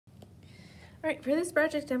All right, for this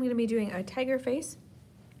project, I'm going to be doing a tiger face.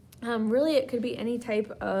 Really, it could be any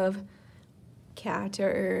type of cat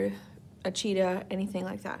or a cheetah, anything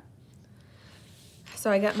like that.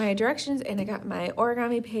 So I got my directions and I got my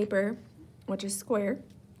origami paper, which is square,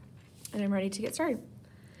 and I'm ready to get started.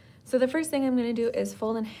 So the first thing I'm going to do is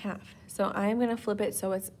fold in half. So I'm going to flip it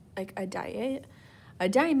so it's like a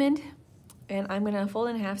diamond, and I'm going to fold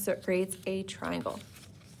in half so it creates a triangle.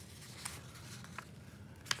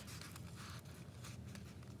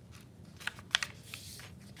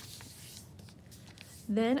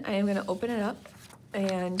 Then I am going to open it up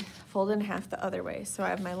and fold in half the other way. So I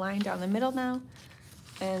have my line down the middle now,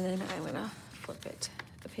 and then I'm going to flip it,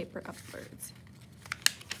 the paper upwards.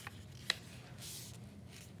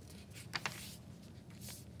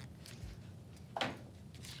 All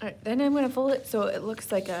right, then I'm going to fold it so it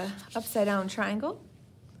looks like a upside down triangle.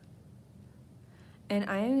 And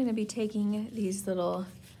I am going to be taking these little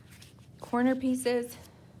corner pieces,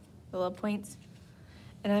 the little points,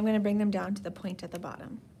 and I'm going to bring them down to the point at the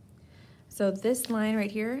bottom. So this line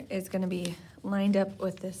right here is going to be lined up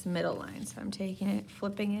with this middle line. So I'm taking it,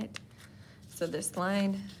 flipping it, so this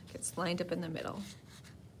line gets lined up in the middle.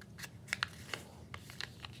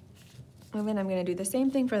 And then I'm going to do the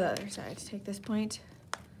same thing for the other side. Take this point,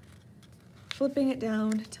 flipping it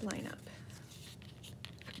down to line up.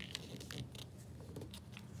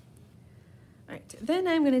 All right, then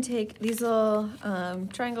I'm going to take these little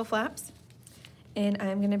triangle flaps, and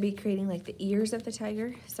I'm going to be creating like the ears of the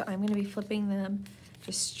tiger. So I'm going to be flipping them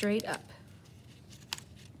just straight up.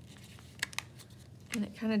 And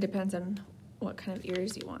it kind of depends on what kind of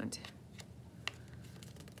ears you want.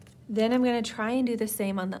 Then I'm going to try and do the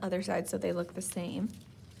same on the other side so they look the same.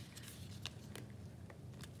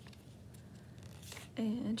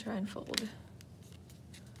 And try and fold.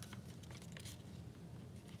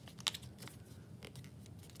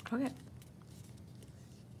 Okay.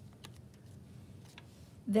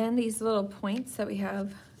 Then these little points that we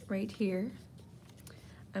have right here,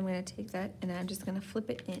 I'm going to take that and I'm just going to flip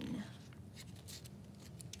it in.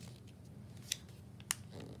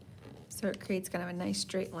 So it creates kind of a nice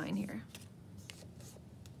straight line here.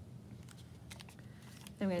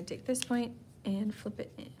 I'm going to take this point and flip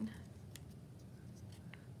it in.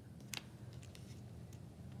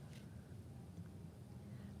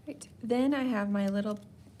 Right. Then I have my little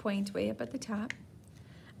point way up at the top.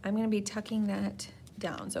 I'm going to be tucking that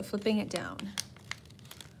down, so flipping it down.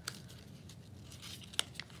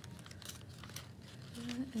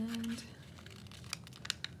 And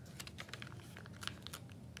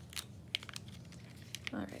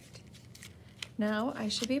all right. Now I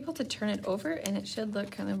should be able to turn it over and it should look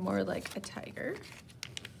kind of more like a tiger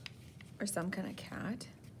or some kind of cat.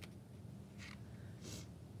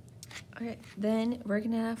 Okay, then we're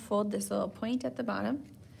gonna fold this little point at the bottom.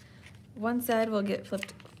 One side will get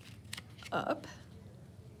flipped up.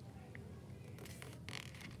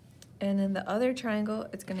 And then the other triangle,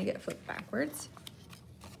 it's gonna get flipped backwards.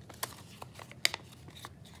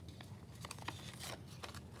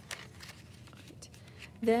 Right.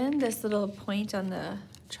 Then this little point on the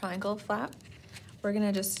triangle flap, we're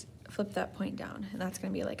gonna just flip that point down, and that's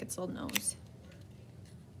gonna be like its little nose.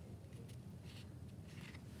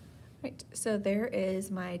 Right, so there is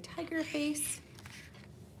my tiger face,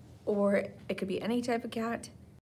 or it could be any type of cat.